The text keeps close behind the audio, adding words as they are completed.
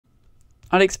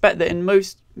I'd expect that in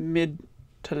most mid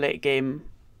to late game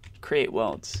create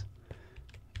worlds,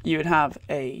 you would have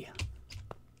a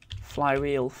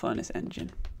flywheel furnace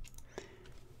engine.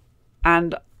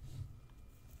 And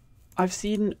I've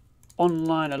seen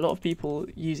online a lot of people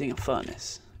using a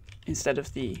furnace instead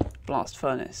of the blast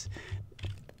furnace.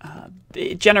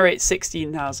 It generates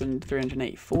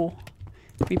 16,384.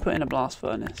 If we put in a blast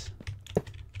furnace,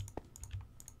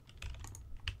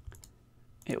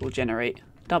 it will generate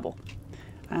double.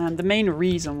 And the main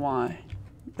reason why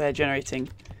they're generating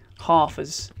half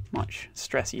as much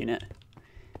stress unit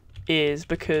is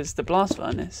because the blast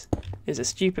furnace is a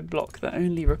stupid block that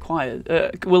only requires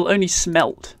will only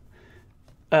smelt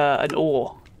an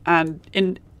ore. And I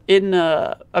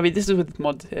mean, this is with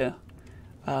mods here,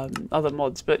 other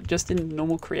mods, but just in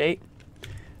normal create,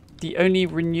 the only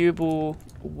renewable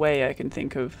way I can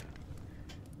think of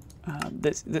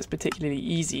that's particularly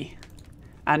easy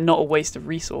and not a waste of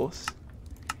resource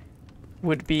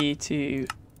would be to,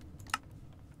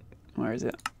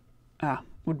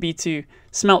 would be to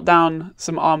smelt down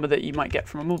some armor that you might get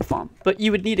from a mob farm. But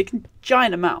you would need a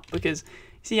giant amount, because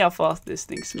see how fast this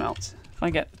thing smelts. If I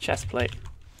get the chest plate,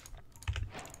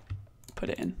 put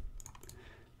it in.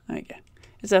 There you go.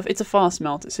 It's a fast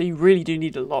smelter, so you really do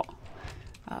need a lot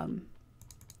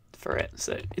for it.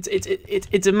 So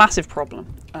it's a massive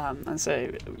problem, and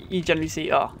so you generally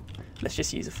see, let's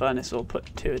just use a furnace or put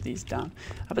 2 of these down.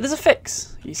 But there's a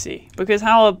fix, you see, because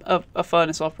how a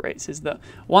furnace operates is that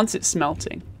once it's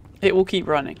smelting, it will keep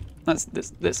running. That's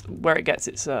where it gets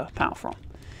its power from.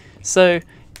 So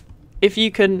if you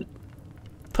can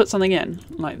put something in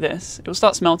like this, it will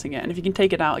start smelting it, and if you can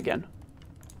take it out again,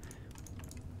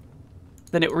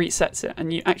 then it resets it,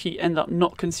 and you actually end up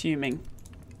not consuming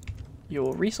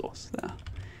your resource there.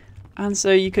 And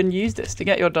so you can use this to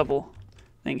get your double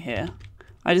thing here.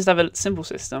 I just have a simple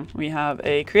system. We have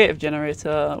a creative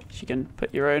generator, which you can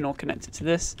put your own or connect it to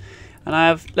this. And I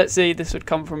have, let's say this would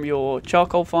come from your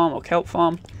charcoal farm or kelp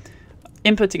farm,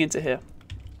 inputting into here.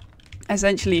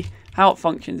 Essentially, how it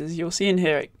functions is you'll see in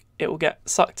here, it will get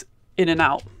sucked in and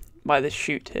out by this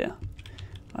chute here,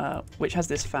 which has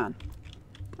this fan.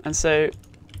 And so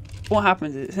what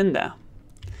happens is it's in there,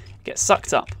 it gets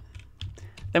sucked up.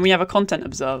 Then we have a content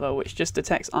observer, which just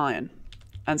detects iron.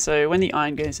 And so when the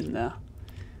iron goes in there,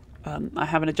 I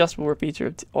have an adjustable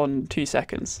repeater on 2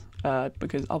 seconds,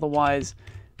 because otherwise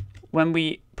when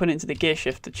we put it into the gear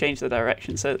shift to change the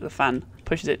direction so that the fan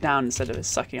pushes it down instead of it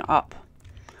sucking it up,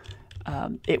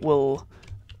 it will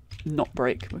not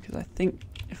break, because I think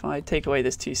if I take away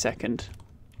this 2-second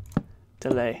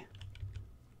delay,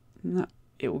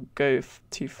 it will go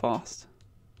too fast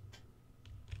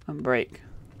and break.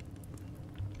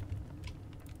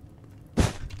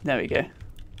 There we go.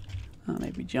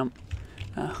 Maybe jump.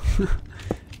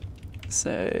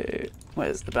 So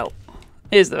where's the belt?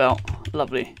 Here's the belt.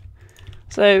 Lovely.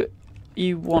 So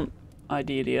you want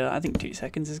ideally, I think 2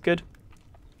 seconds is good.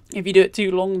 If you do it too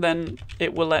long, then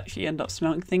it will actually end up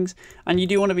smelting things, and you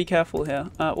do want to be careful here.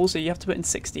 Also, you have to put in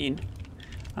 16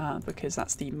 because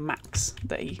that's the max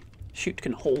that a chute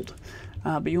can hold.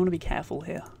 But you want to be careful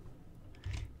here,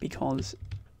 because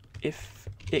if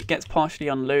it gets partially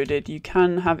unloaded, you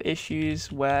can have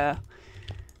issues where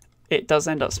it does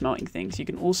end up smelting things. You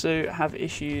can also have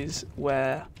issues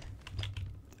where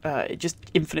it just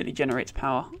infinitely generates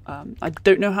power. I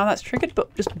don't know how that's triggered,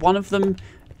 but just one of them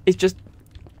is just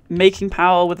making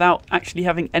power without actually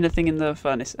having anything in the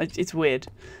furnace. It's weird.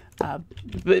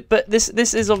 But this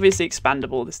is obviously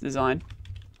expandable, this design.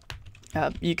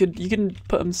 You can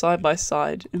put them side by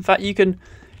side. In fact,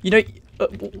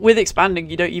 with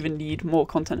expanding, you don't even need more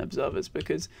content observers,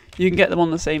 because you can get them on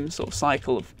the same sort of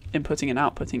cycle of inputting and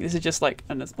outputting. This is just like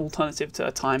an alternative to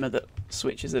a timer that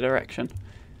switches the direction.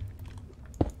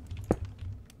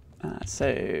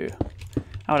 So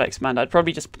how would I expand? I'd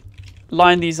probably just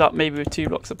line these up maybe with 2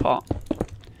 blocks apart,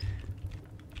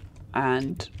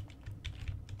 and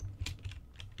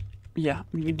yeah,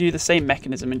 you can do the same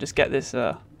mechanism and just get this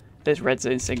red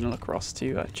zone signal across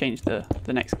to change the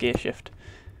next gear shift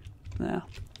there.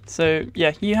 So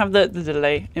yeah, you have the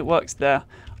delay, it works there.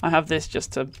 I have this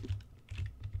just to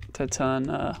turn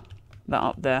that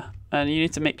up there, and you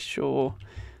need to make sure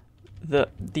that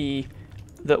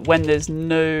when there's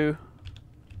no,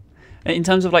 in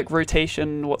terms of like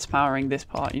rotation, what's powering this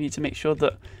part, you need to make sure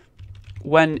that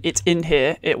when it's in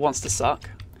here, it wants to suck.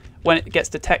 When it gets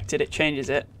detected, it changes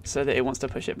it so that it wants to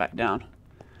push it back down.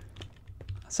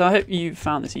 So I hope you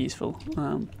found this useful.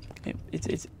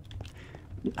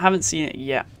 Haven't seen it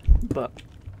yet, but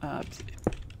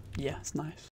yeah, it's nice.